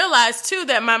 we realized, too,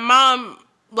 that my mom,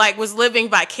 like, was living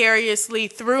vicariously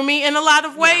through me in a lot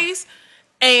of ways.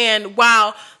 Yeah. And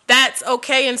while that's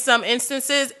okay in some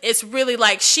instances, it's really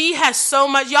like she has so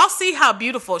much. Y'all see how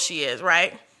beautiful she is,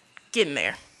 right? Getting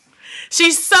there.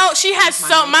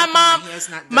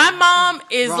 My mom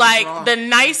is like the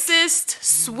nicest,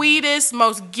 sweetest,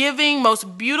 most giving,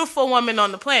 most beautiful woman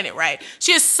on the planet, right?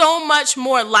 She has so much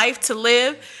more life to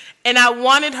live. And I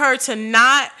wanted her to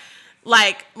not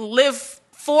like live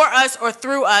for us or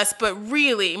through us, but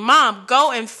really, Mom,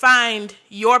 go and find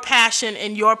your passion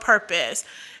and your purpose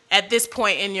at this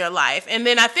point in your life. And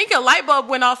then I think a light bulb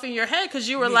went off in your head because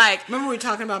you were like... Remember we were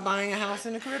talking about buying a house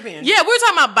in the Caribbean? Yeah, we were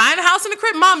talking about buying a house in the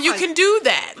Caribbean. Mom, you can do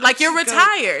that. Like, you're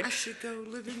retired. I should go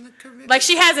live in the Caribbean. Like,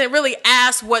 she hasn't really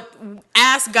asked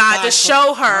God to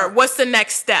show her what's the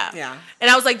next step. Yeah. And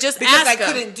I was like, just ask her. Because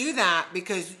I couldn't do that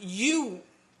because you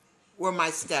were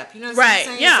my step. You know what I'm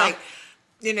saying? Yeah. It's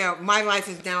like, my life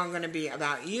is now going to be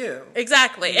about you.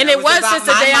 Exactly. And it was since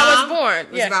the day I was born.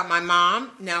 It was about my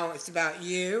mom. Now it's about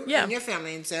you and your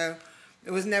family. And so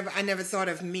I never thought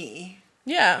of me.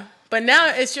 Yeah. But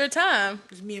now it's your time.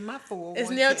 It's me and my 401k.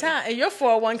 It's your time. And your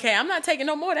 401k. I'm not taking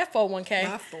no more of that 401k.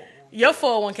 My 401k. Your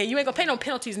 401k. You ain't going to pay no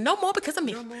penalties no more because of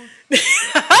me. No more. Did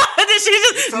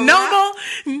she just, no more.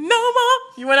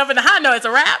 You went up in the high note. It's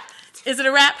a wrap. Is it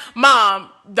a wrap? Mom,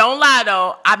 don't lie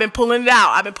though. I've been pulling it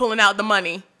out. I've been pulling out the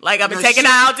money. Like I've been taking her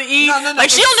out to eat. No,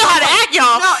 like she don't know how to act,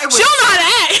 y'all. She don't know how to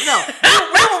act.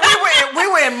 No, we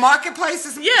were in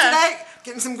marketplaces today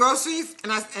getting some groceries,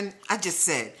 and I just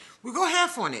said we'll go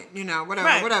half on it.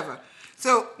 Whatever.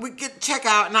 So we get check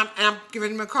out, and I'm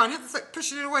giving him a card, and he's like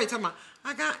pushing it away, talking about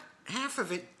I got half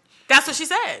of it. That's what she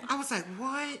said. I was like,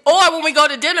 what? Or when we go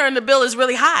to dinner and the bill is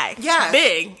really high. Yeah.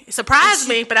 Big. It surprised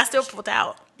me, but I still pulled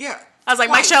out. Yeah. I was like,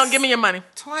 Mike Sheldon, give me your money.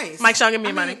 Twice. Mike Sheldon, give me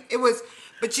your money. It was,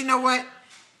 but you know what?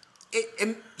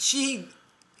 She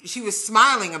was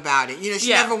smiling about it. She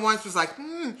never once was like,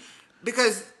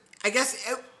 because I guess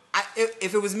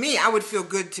if it was me, I would feel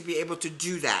good to be able to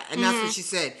do that. And that's what she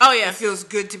said. Oh, yeah. It feels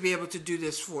good to be able to do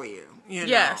this for you.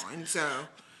 Yes. And so.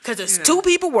 Because there's two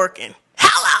people working.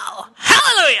 Hello.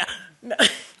 Hallelujah. No.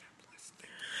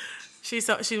 She's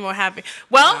more happy.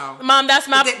 Well, Mom, that's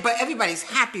my... But everybody's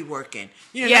happy working.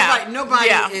 Nobody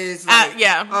is like,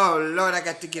 oh, Lord, I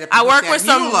got to get up and I work with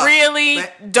some really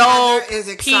dope is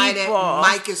excited. people.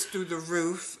 Mike is through the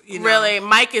roof. Really,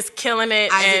 Mike is killing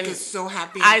it. Isaac is so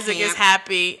happy. Isaac is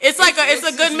happy. It's a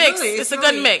good mix. It's a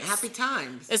good mix. Happy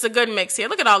times. It's a good mix here.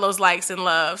 Look at all those likes and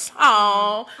loves.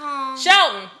 Oh,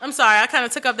 Shelton. I'm sorry, I kind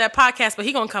of took up that podcast, but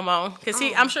he gonna come on because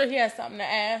I'm sure he has something to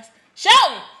ask.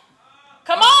 Shelton.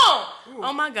 Come on! Ooh.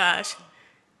 Oh my gosh.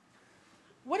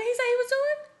 What did he say he was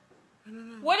doing? I don't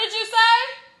know. What did you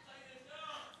say?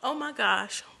 Oh my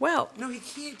gosh. Well. No, he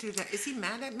can't do that. Is he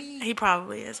mad at me? He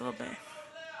probably is a little bit.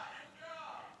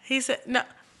 He said, no,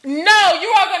 you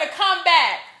are going to come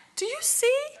back. Do you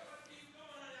see?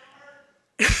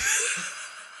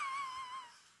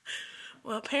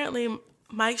 Well, apparently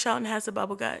Mike Shelton has the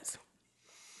bubble guts.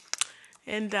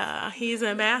 And he's in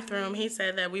the bathroom. He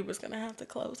said that we was going to have to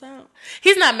close out.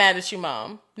 He's not mad at you,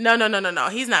 Mom. No.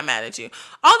 He's not mad at you.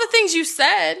 All the things you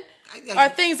said are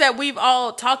things that we've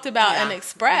all talked about and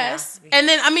expressed. Yeah. And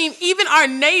then, even our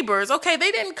neighbors, okay,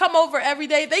 they didn't come over every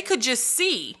day. They could just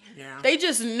see. Yeah. They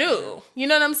just knew. You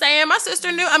know what I'm saying? My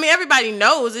sister knew. Everybody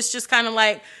knows. It's just kind of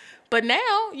like, but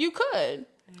now you could.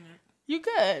 Yeah. You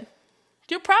could.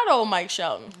 You're proud of old Mike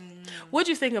Shelton. Mm. What'd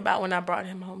you think about when I brought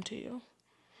him home to you?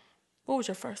 What was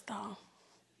your first thought?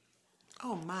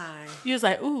 Oh, my. You was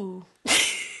like, ooh.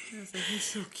 I was like, he's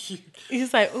so cute. He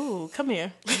was like, ooh, come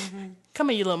here. Mm-hmm. Come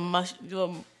here, you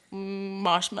little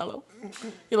marshmallow.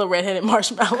 You little redheaded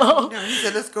marshmallow. No, he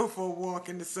said, let's go for a walk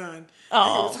in the sun.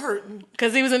 Oh. It was hurting.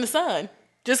 Because he was in the sun.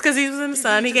 Just because he was in the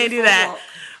sun, he can't do that.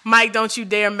 Mike, don't you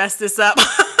dare mess this up.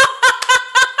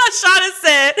 Shauna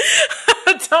said,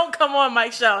 don't come on,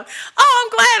 Mike Shelton. Oh,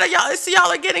 I'm glad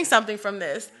y'all are getting something from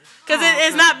this. Because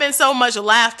it's not been so much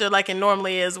laughter like it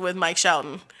normally is with Mike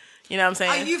Shelton. You know what I'm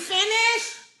saying? Are you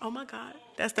finished? Oh, my God.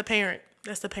 That's the parent.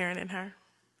 That's the parent in her.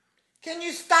 Can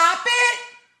you stop it?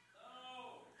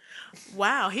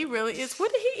 Wow, he really is.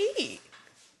 What did he eat?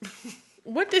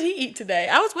 What did he eat today?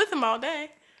 I was with him all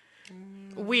day.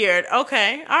 Weird.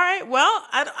 Okay. All right. Well,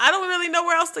 I don't really know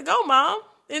where else to go, Mom.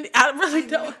 And I really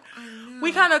don't. I know.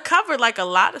 We kind of covered like a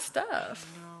lot of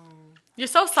stuff. You're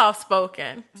so soft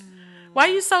spoken. Why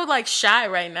are you so like shy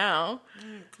right now?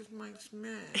 Because Mike's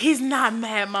mad. He's not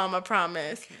mad, Mom. I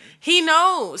promise. Okay. He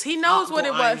knows. He knows what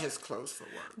it was. Go iron his clothes for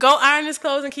work. Go iron his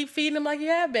clothes and keep feeding him like you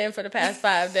have been for the past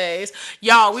 5 days.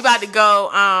 Y'all, we about to go.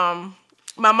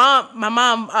 My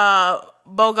mom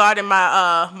bogarted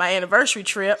my anniversary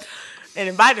trip and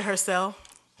invited herself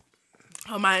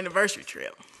on my anniversary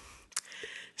trip.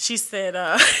 She said,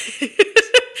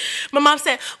 my mom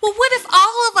said, well, what if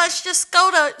all of us just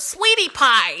go to Sweetie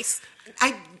Pie's?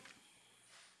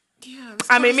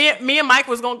 I mean, me and Mike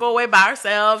was going to go away by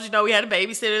ourselves. You know, we had a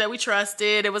babysitter that we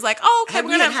trusted. It was like, oh, okay.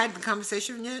 We hadn't had the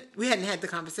conversation yet? We hadn't had the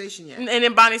conversation yet. And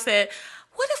then Bonnie said,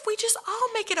 what if we just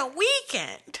all make it a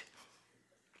weekend?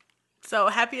 So,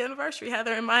 happy anniversary,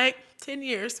 Heather and Mike. 10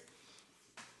 years.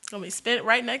 Going to be spent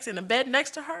right next in the bed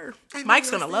next to her. Mike's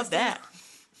going to love that.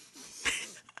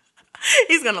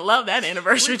 He's gonna love that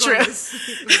anniversary trip.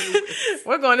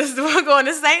 We're going to St.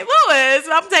 Louis.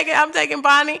 I'm taking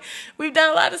Bonnie. We've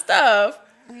done a lot of stuff.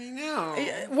 I know.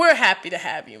 We're happy to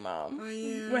have you, Mom.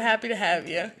 Yeah. We're happy to have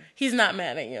you. He's not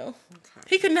mad at you. Okay.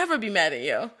 He could never be mad at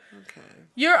you. Okay.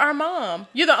 You're our mom.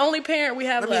 You're the only parent we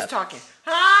have left. He's talking.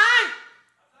 Hi.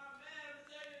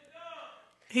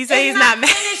 He said he's not mad.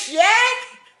 Finished yet?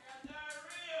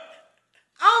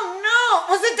 Oh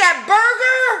no! Was it that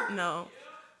burger?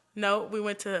 No, we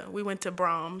went to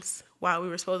Brahms while we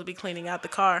were supposed to be cleaning out the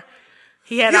car.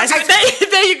 He had ice cream.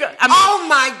 There you go.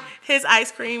 His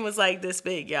ice cream was like this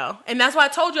big, y'all. And that's why I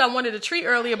told you I wanted a treat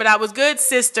earlier, but I was good,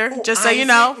 sister. Just so you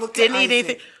know. Didn't eat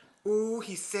anything. Ooh,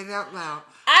 he said it out loud.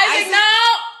 Isaac,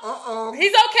 no. Uh-oh.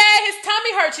 He's okay. His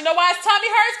tummy hurts. You know why his tummy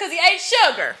hurts? Because he ate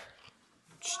sugar.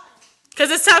 Because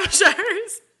his tummy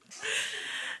hurts.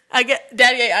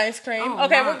 Daddy ate ice cream. Oh,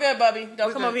 okay, we're good, Bubby.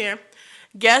 Don't come over here.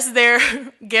 Guess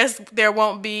there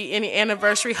won't be any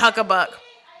anniversary huckabuck.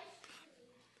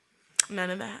 None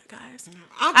of that, guys.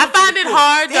 I find it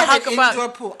hard to huckabuck. Indoor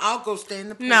pool. I'll go stay in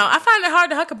the pool. No, I find it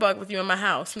hard to huckabuck with you in my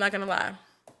house. I'm not gonna lie.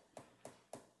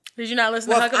 Did you not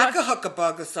listen to huckabuck? If I could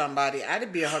huckabuck with somebody,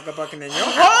 I'd be a huckabucking in your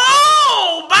house.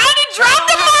 Oh, Bonnie dropped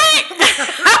the mic.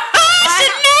 She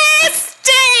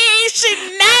nasty. She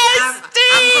nasty.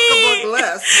 I'm huckabuck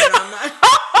less, but I'm not.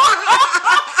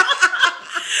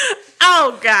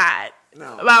 Oh God.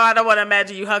 No. Mom, I don't want to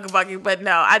imagine you huckabucking, but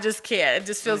no, I just can't. It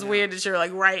just feels weird that you're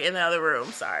like right in the other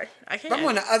room. Sorry. I can't. But I'm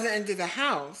on the other end of the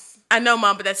house. I know,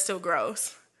 Mom, but that's still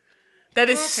gross. That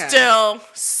is still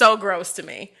so gross to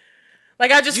me.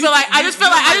 Like I just feel like in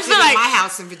my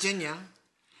house in Virginia,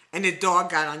 and the dog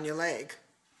got on your leg.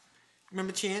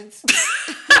 Remember Chance?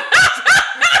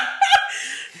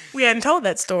 We hadn't told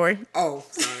that story. Oh,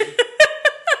 sorry.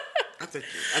 I think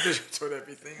you told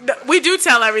everything. No, we do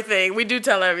tell everything.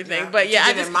 But yeah,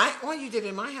 you did it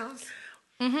in my house.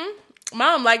 Mm-hmm.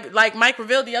 Mom, like Mike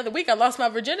revealed the other week, I lost my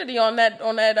virginity on that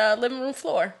living room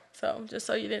floor. So just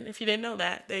so if you didn't know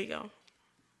that, there you go.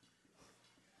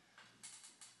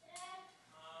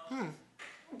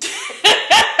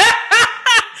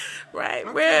 Right,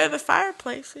 okay. Where the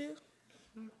fireplace is.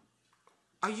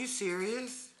 Are you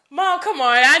serious? Mom, come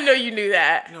on. I know you knew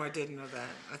that. No, I didn't know that.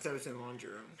 I thought it was in the laundry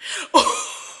room.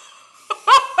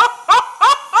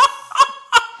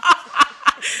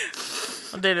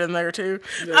 I did it in there too.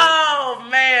 Yeah. Oh,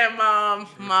 man, Mom.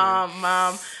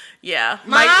 Yeah.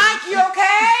 Mike, you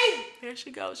okay? There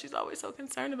she goes. She's always so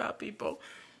concerned about people.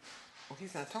 Well,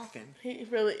 he's not talking. It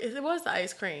was the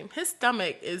ice cream. His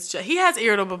stomach is just, he has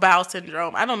irritable bowel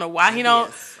syndrome. I don't know why he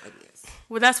don't.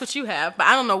 Well, that's what you have, but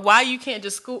I don't know why you can't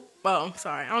just school. Oh, I'm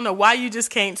sorry. I don't know why you just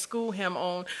can't school him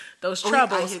on those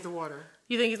troubles. I hit the water.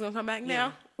 You think he's gonna come back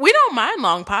now? We don't mind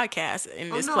long podcasts in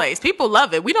this place. People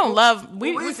love it. We don't love.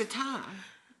 Where's the time?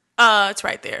 It's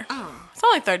right there. Oh, it's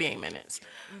only 38 minutes.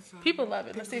 People love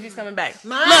it. Let's see if he's coming back.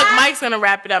 Look, Mike's gonna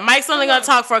wrap it up. Mike's only gonna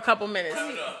talk for a couple minutes. Wrap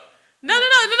it up. No.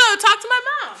 Talk to my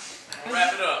mom.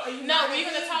 Wrap it up. No, we're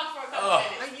gonna talk for a couple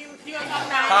minutes. You gonna talk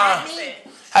about me?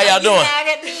 How y'all doing? Mad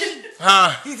at me?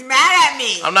 Huh? He's mad at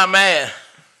me. I'm not mad.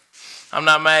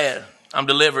 I'm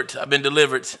delivered. I've been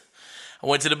delivered. I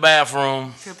went to the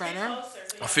bathroom. Feel better?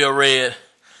 I feel red.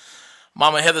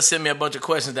 Mama Heather sent me a bunch of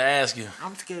questions to ask you.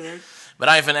 I'm scared. But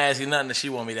I ain't finna ask you nothing that she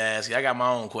want me to ask you. I got my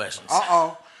own questions.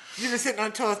 Uh-oh. You been sitting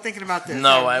on the toilet thinking about this?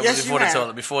 No, I was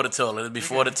before the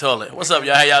toilet. What's up,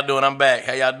 y'all? How y'all doing? I'm back.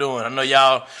 How y'all doing? I know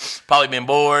y'all probably been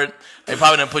bored. They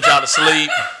probably done put y'all to sleep.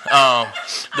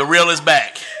 The real is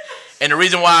back. And the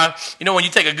reason why, you know, when you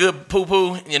take a good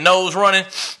poo-poo and your nose running,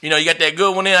 you know, you got that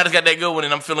good one in. I just got that good one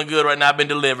and I'm feeling good right now. I've been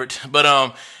delivered.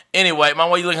 But anyway,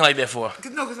 Mom, what are you looking like that for?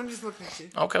 No, because I'm just looking at you.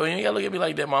 Okay, well, you ain't got to look at me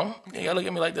like that, Mom. You ain't got to look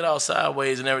at me like that all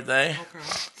sideways and everything.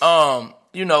 Okay.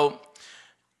 You know,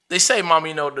 they say, Mama,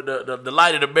 you know, the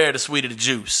lighter the bear, the sweeter the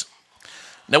juice.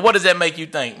 Now, what does that make you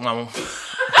think, Mama? What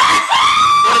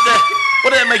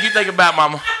does that make you think about,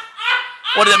 Mama?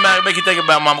 What does that make you think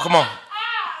about, Mama? Come on.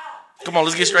 Come on,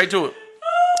 let's get straight to it.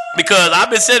 Because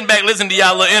I've been sitting back listening to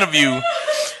y'all little interview,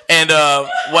 and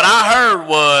what I heard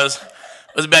was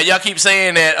about y'all keep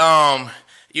saying that,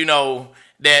 you know,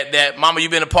 that Mama, you've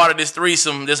been a part of this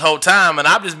threesome this whole time, and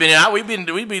I've just been here.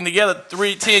 We've been together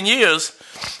 10 years,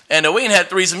 and we ain't had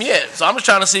threesome yet. So I'm just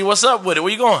trying to see what's up with it.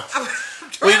 Where you going?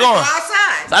 Where you going?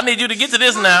 Outside. I need you to get to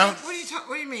this now.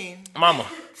 What do you mean? Mama.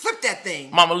 Flip that thing.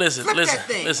 Mama, listen,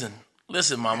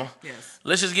 Mama. Yes.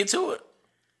 Let's just get to it.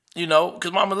 You know,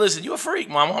 because Mama, listen, you a freak,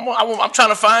 Mama. I'm trying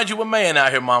to find you a man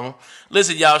out here, Mama.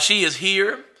 Listen, y'all, she is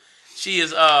here. She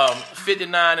is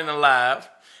 59 and alive,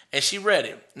 and she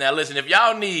ready. Now, listen, if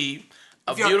y'all need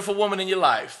a beautiful woman in your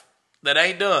life that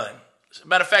ain't done,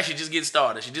 matter of fact, she just getting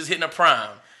started. She just hitting her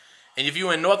prime. And if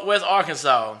you in Northwest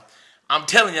Arkansas, I'm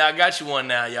telling you, I got you one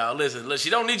now, y'all. Listen, look, she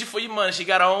don't need you for your money. She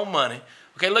got her own money.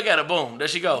 Okay, look at her. Boom. There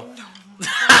she go.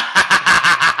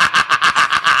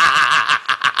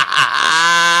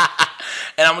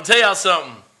 And I'm going to tell y'all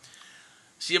something.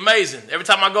 She amazing. Every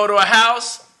time I go to her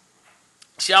house,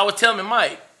 she always tell me,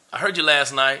 Mike, I heard you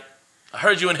last night. I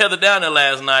heard you and Heather down there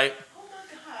last night. Oh, my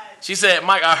God. She said,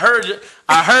 Mike, I heard you.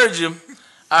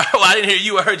 Well, I didn't hear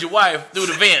you. I heard your wife through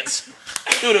the vents.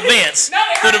 Through the vents. No,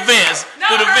 through the vents. No,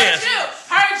 through the heard vents. you.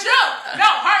 Heard you. No,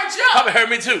 heard you. Probably heard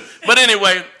me too. But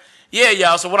anyway, yeah,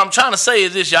 y'all. So what I'm trying to say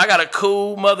is this, y'all. I got a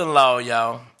cool mother-in-law,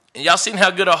 y'all. And y'all seen how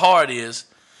good her heart is.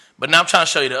 But now I'm trying to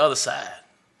show you the other side.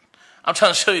 I'm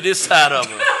trying to show you this side of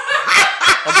her.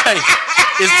 Okay?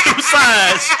 It's two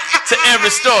sides to every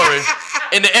story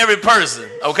and to every person.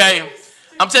 Okay?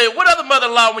 I'm telling you, what other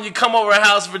mother-in-law when you come over a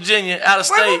house, Virginia, out of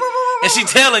state, and she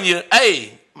telling you,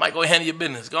 hey, Mike, go ahead and handle your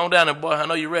business. Go on down there, boy. I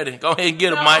know you're ready. Go ahead and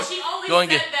get her, Mike. She only go and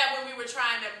said get that when we were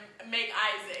trying to make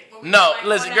Isaac. No,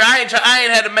 listen, girl, I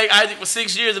ain't had to make Isaac for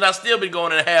 6 years, and I still been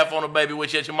going in a half on a baby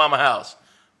with you at your mama's house.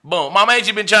 Boom. Mama, ain't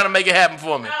you been trying to make it happen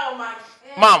for me? Oh, my God.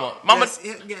 Mama.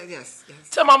 Yes.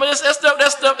 Tell Mama,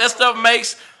 that stuff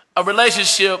makes a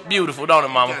relationship beautiful, don't it,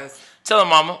 Mama? It does. Tell her,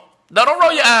 Mama. No, don't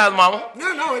roll your eyes, Mama.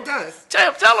 No, it does.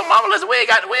 Tell her, Mama, listen, we ain't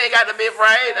got to be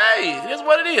afraid. Hey, here's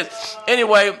what it is.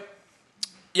 Anyway,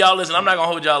 y'all, listen, I'm not going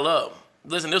to hold y'all up.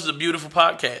 Listen, this is a beautiful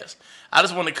podcast. I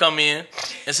just want to come in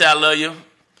and say I love you.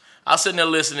 I was sitting there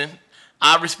listening.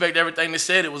 I respect everything they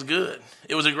said. It was good.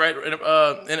 It was a great,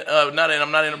 I'm not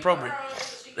inappropriate.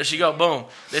 There she go. Boom.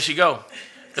 There she go.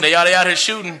 Cause they out here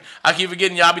shooting. I keep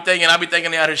forgetting. Y'all be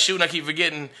thinking they out here shooting. I keep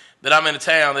forgetting that I'm in a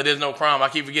town that there's no crime. I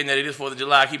keep forgetting that it is 4th of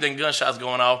July. I keep thinking gunshots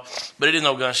going off, but it is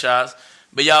no gunshots.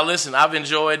 But y'all listen, I've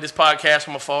enjoyed this podcast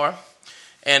from afar.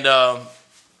 And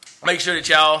make sure that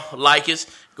y'all like it.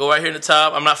 Go right here in the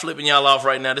top. I'm not flipping y'all off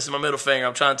right now. This is my middle finger.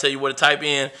 I'm trying to tell you where to type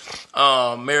in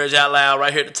Marriage Out Loud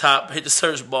right here at the top. Hit the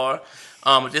search bar.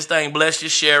 If this thing blessed you,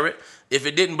 share it. If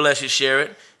it didn't bless you, share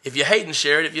it. If you're hating,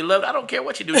 share it. If you love it, I don't care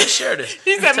what you do, just share this.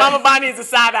 He said Mama Bonnie is a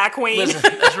side-eye queen.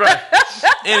 Listen, that's right.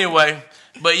 Anyway,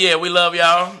 but yeah, we love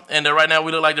y'all. And right now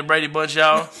we look like the Brady Bunch,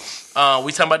 y'all.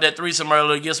 We talking about that threesome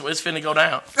earlier. Guess what? It's finna go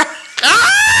down.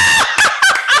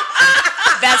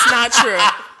 That's not true.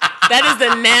 That is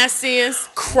the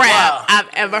nastiest crap I've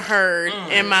ever heard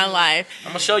in my life.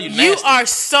 I'm going to show you nasty. You are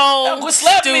so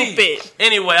stupid. Me.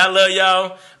 Anyway, I love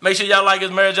y'all. Make sure y'all like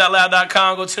us,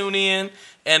 marriageoutloud.com. Go tune in.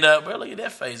 And, bro, look at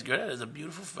that face, girl. That is a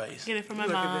beautiful face. Get it from my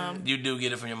mom. You do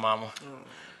get it from your mama.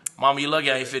 Mama, you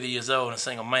lucky I ain't 50 years old and a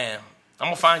single man. I'm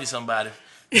going to find you somebody.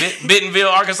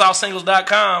 Bentonville,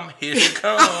 ArkansasSingles.com. Here she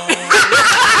comes.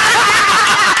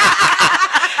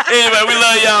 Anyway, we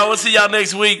love y'all. We'll see y'all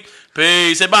next week.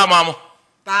 Peace. Say bye, Mama.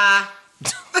 Bye.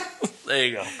 There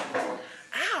you go.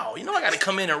 Ow, you know I got to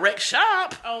come in and wreck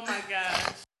shop. Oh, my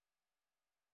God.